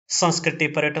संस्कृति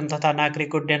पर्यटन तथा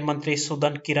नागरिक उड्डयन मन्त्री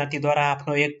सुदन किरातीद्वारा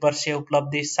आफ्नो 1 वर्षीय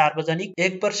उपलब्धि सार्वजनिक।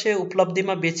 1 वर्षीय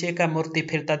उपलब्धिमा बेचिएका मूर्ति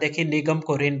फिर्तादेखि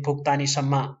निगमको ऋण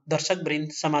भुक्तानीसम्म।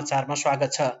 दर्शकवृन्द, समाचारमा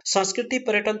स्वागत छ। संस्कृति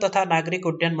पर्यटन तथा नागरिक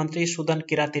उड्डयन मन्त्री सुदन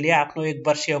किरातीले आफ्नो 1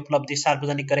 वर्षीय उपलब्धि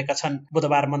सार्वजनिक गरेका छन्।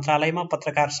 बुधबार मन्त्रालयमा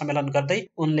पत्रकार सम्मेलन गर्दै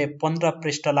उनले 15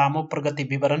 पृष्ठ लामो प्रगति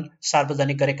विवरण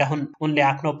सार्वजनिक गरेका हुन्। उनले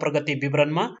आफ्नो प्रगति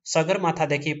विवरणमा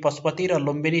सगरमाथादेखि पशुपति र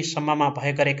लुम्बिनीसम्ममा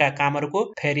भए गरेका कामहरूको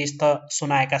फेरिस्त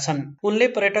सुनाएका छन्। उनले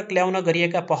पर्यटक ल्याउन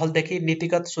गरिएका पहलदेखि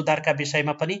नीतिगत सुधारका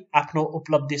विषयमा पनि आफ्नो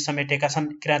उपलब्धि समेटेका छन्।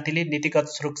 किरातीले नीतिगत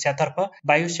सुरक्षातर्फ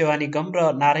वायु सेवा निगम र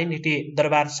नारायणहिटी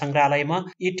दरबार संग्रहालयमा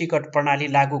ई-टिकट प्रणाली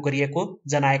लागू गरिएको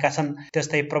जनाएका छन्।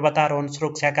 त्यस्तै पर्वतारोहण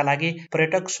सुरक्षाका लागि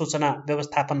पर्यटक सूचना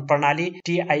व्यवस्थापन प्रणाली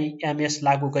TIMS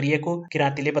लागू गरिएको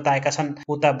किरातीले बताएका छन्।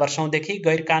 उता वर्षौंदेखि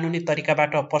गैर कानूनी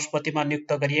तरिकाबाट पशुपतिमा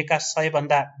नियुक्त गरिएका 100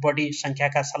 भन्दा बढी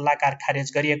संख्याका सल्लाहकार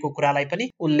खारेज गरिएको कुरालाई पनि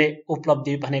उनले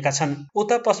उपलब्धि भनेका छन्।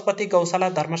 उता पशुपति गौशाला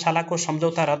धर्मशालाको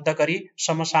सम्झौता रद्द गरी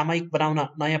समसामयिक बनाउन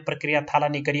नयाँ प्रक्रिया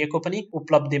थालनी गरिएको पनि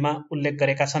उपलब्धिमा उल्लेख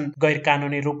गरेका छन्। गैर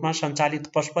कानूनी रूपमा सञ्चालित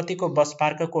पशुपतिको बस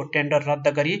पार्कको टेन्डर रद्द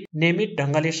गरी नियमित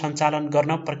ढंगले सञ्चालन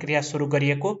गर्न प्रक्रिया सुरु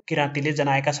गरिएको किरातीले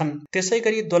जनाएका छन्।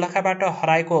 त्यसैगरी दोलखाबाट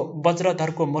हराएको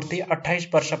वज्रधरको मूर्ति 28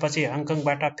 वर्षपछि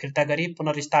हङकङबाट फिर्ता गरी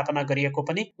पुनर्स्थापना गरिएको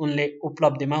पनि उनले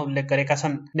उपलब्धिमा उल्लेख गरेका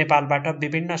छन्। नेपालबाट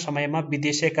विभिन्न समयमा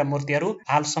विदेशिएका मूर्तिहरू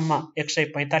हालसम्म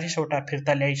 145 वटा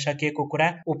फिर्ता ल्याइसकिएको कुरा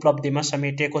उपलब्धिमा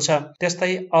समेटिएको छ।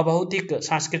 त्यस्तै अभौतिक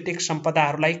सांस्कृतिक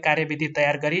सम्पदाहरूलाई कार्यविधि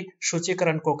तयार गरी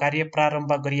सूचीकरणको कार्य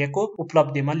प्रारम्भ गरिएको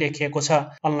उपलब्धिमा लेखिएको छ।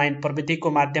 अनलाइन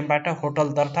प्रविधिको माध्यमबाट होटल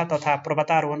दर्ता तथा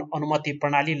पर्वतारोहण अनुमति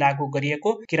प्रणाली लागू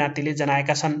गरिएको किरातीले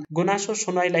जनाएका छन्। गुनासो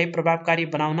सुनवाईलाई प्रभावकारी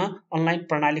बनाउन अनलाइन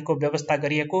प्रणालीको व्यवस्था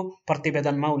गरिएको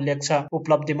प्रतिवेदनमा उल्लेख छ।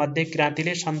 उपलब्धि मध्ये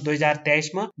किरातीले सन्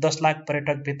 2023 मा 10 लाख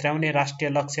पर्यटक भित्राउने राष्ट्रिय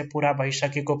लक्ष्य पूरा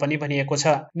भइसकेको पनि भनिएको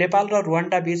छ। नेपाल र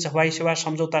रुवान्डा बीच हवाई सेवा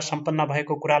सम्झौता सम्पन्न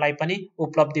भएको कुरालाई पनि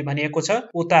उपलब्धि भनिएको छ।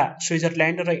 उता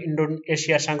स्विजरल्यान्ड र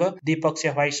इन्डोनेसियासँग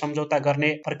द्विपक्षीय हवाई सम्झौता गर्ने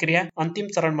प्रक्रिया अन्तिम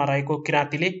चरणमा रहेको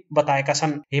किरातीले बताएका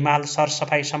छन्। हिमाल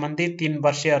सरसफाई सम्बन्धी 3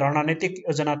 वर्षीय रणनीतिक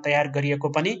योजना तयार गरिएको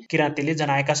पनि किरातीले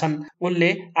जनाएका छन्।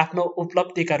 उनले आफ्नो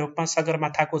उपलब्धिका रूपमा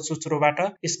सगरमाथाको चुचुरोबाट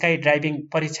स्काई ड्राइभिङ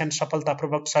परीक्षण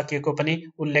सफलतापूर्वक सकिएको पनि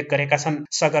उल्लेख गरेका छन्।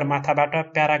 सगरमाथाबाट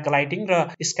प्याराग्लाइडिङ र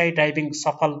स्काई ड्राइभिङ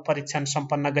सफल परीक्षण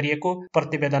सम्पन्न गरिएको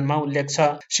प्रतिवेदनमा उल्लेख छ।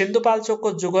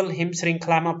 सिन्धुपाल्चोकको जुगल हिम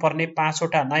श्रृङ्खलामा पर्ने 5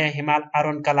 वटा नयाँ हिमाल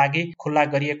आरोहणका लागि खुल्ला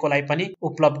गरिएकोलाई पनि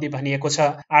उपलब्धि भनिएको छ।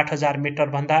 8000 मिटर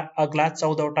भन्दा अग्ला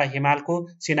 14 वटा हिमालको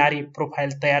चिनारी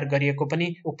प्रोफाइल तयार गरिएको पनि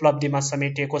उपलब्धिमा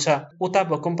समेटिएको छ। उता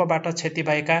भूकम्पबाट क्षति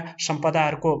भएका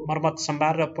सम्पदाहरूको मर्मत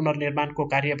सम्भार र पुनर्निर्माणको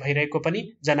कार्य भइरहेको पनि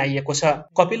जनाइएको छ।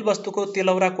 कपिलवस्तुको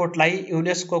तिलौरा कोटलाई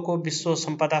युनेस्कोको विश्व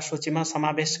सम्पदा सूचीमा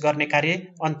समावेश गर्ने कार्य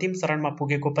अन्तिम चरणमा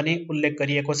पुगेको पनि उल्लेख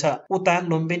गरिएको छ। उता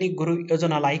लुम्बिनी गुरु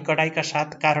योजनालाई कडाइका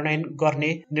साथ कार्यान्वयन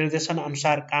गर्ने निर्देशन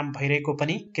अनुसार काम भइरहेको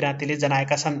पनि किरातीले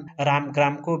जनाएका छन्।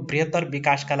 रामग्रामको बृहत्तर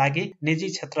विकासका लागि निजी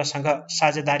क्षेत्रसँग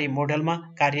साझेदारी मोडेलमा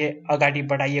कार्य अगाडि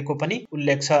बढाइएको पनि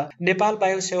उल्लेख छ। नेपाल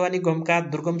वायु सेवा निगमका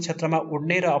दुर्गम क्षेत्रमा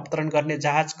उड्ने र अवतरण गर्ने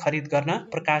जहाज खरिद गर्न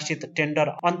प्रकाशित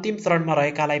टेन्डर अन्तिम चरणमा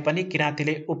रहेकालाई पनि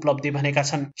किरातीले उपलब्धि भनेका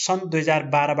छन्। सन्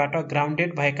 2012 बाट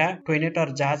ग्राउन्डेड भएका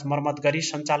टोइनेटर जहाज मर्मत गरी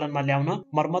सञ्चालनमा ल्याउन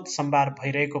मर्मत सम्भार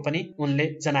भइरहेको पनि उनले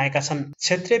जनाएका छन्।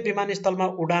 क्षेत्रीय विमानस्थलमा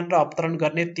उडान र अवतरण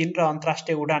गर्ने 3 र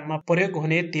अन्तर्राष्ट्रिय उडानमा प्रयोग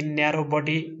हुने 3 न्यारो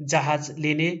बडी जहाज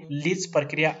लिने लिज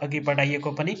प्रक्रिया अघि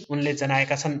बढाइएको पनि उनले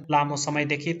जनाएका छन्। लामो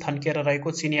समयदेखि थन्किएर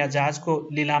रहेको चिनिया जहाजको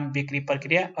लिलाम बिक्री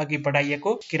प्रक्रिया अघि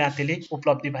बढाइएको किरातीले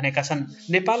उपलब्धि भनेका छन्।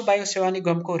 नेपाल वायु सेवा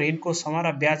निगमको ऋणको समय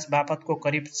र ब्याज बापतको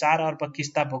करिब 4 अर्ब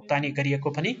किस्ता भुक्तानी गरिएको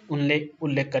पनि उनले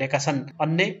उल्लेख गरेका छन्।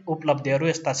 अन्य उपलब्धिहरू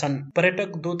यस्ता छन्।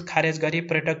 पर्यटक दूत खारेज गरी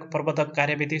पर्यटक प्रबन्धक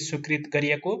कार्यविधि स्वीकृत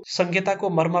गरिएको, संहिताको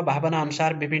मर्म भावना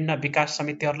अनुसार विभिन्न विकास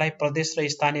समितिहरूलाई प्रदेश र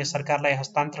स्थानीय सरकारलाई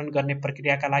हस्तान्तरण गर्ने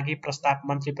प्रक्रियाका लागि प्रस्ताव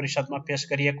मन्त्री परिषदमा पेश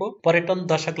गरिएको, पर्यटन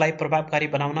दशकलाई प्रभावकारी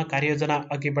बनाउन कार्ययोजना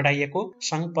अघि बढाइएको,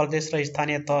 संघ प्रदेश र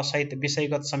स्थानीय तह सहित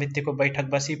विषयगत समितिको बैठक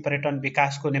बसी पर्यटन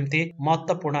विकासको निम्ति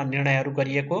महत्त्वपूर्ण निर्णयहरू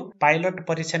गरिएको, पाइलट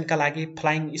परीक्षणका लागि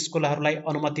फ्लाइङ स्कुलहरूलाई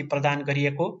अनुमति प्रदान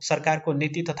गरिएको, सरकारको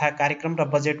नीति तथा कार्यक्रम र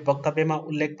बजेट वक्तव्यमा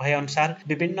उल्लेख भए अनुसार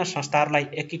विभिन्न संस्थाहरूलाई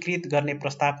एकीकृत गर्ने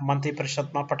प्रस्ताव मन्त्री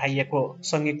परिषदमा पठाइएको,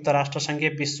 संयुक्त राष्ट्र संघीय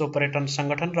विश्व पर्यटन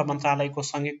संगठन र मन्त्रालयको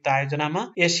संयुक्त आयोजनामा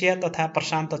एसिया तथा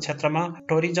प्रशान्त क्षेत्रमा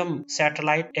टुरिज्म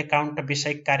स्याटेलाइट एकाउन्ट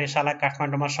विषयक कार्यशाला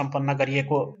काठमाडौँमा सम्पन्न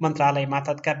गरिएको, मन्त्रालय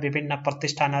मातहतका विभिन्न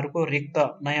प्रतिष्ठानहरूको रिक्त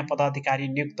नयाँ पदाधिकारी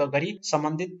नियुक्त गरी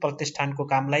सम्बन्धित प्रतिष्ठानको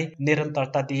कामलाई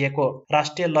निरन्तरता दिएको,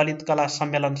 राष्ट्रिय ललित कला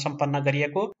सम्मेलन सम्पन्न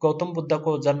गरिएको, गौतम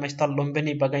बुद्धको जन्मस्थल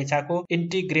लुम्बिनी बगैँचाको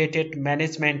इन्टिग्रेटेड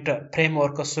म्यानेजमेन्ट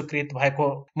फ्रेमवर्क स्वीकृत भएको,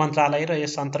 मन्त्रालय र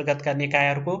यस अन्तर्गतका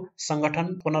निकायहरूको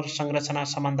संगठन पुनर्संरचना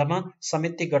सम्बन्धमा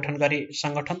समिति गठन गरी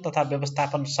संगठन तथा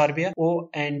व्यवस्थापन सर्वे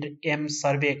O&M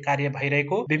सर्वे कार्य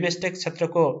भइरहेको, बिमस्टेक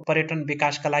क्षेत्रको पर्यटन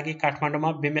विकासका लागि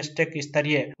काठमाडौँमा बिमस्टेक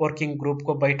स्तरीय वर्किङ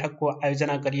ग्रुपको बैठकको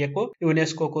आयोजना गरिएको,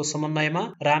 युनेस्को समन्वयमा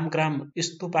रामग्राम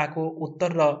स्तूपाको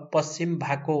उत्तर र पश्चिम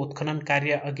भागको उत्खनन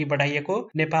कार्य अघि बढाइएको,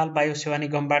 नेपाल वायु सेवा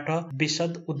निगमबाट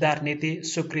विशद उद्धार नीति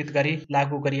स्वीकृत गरी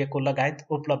लागू गरिएको लगायत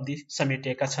उपलब्धि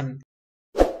समेटिएका छन्।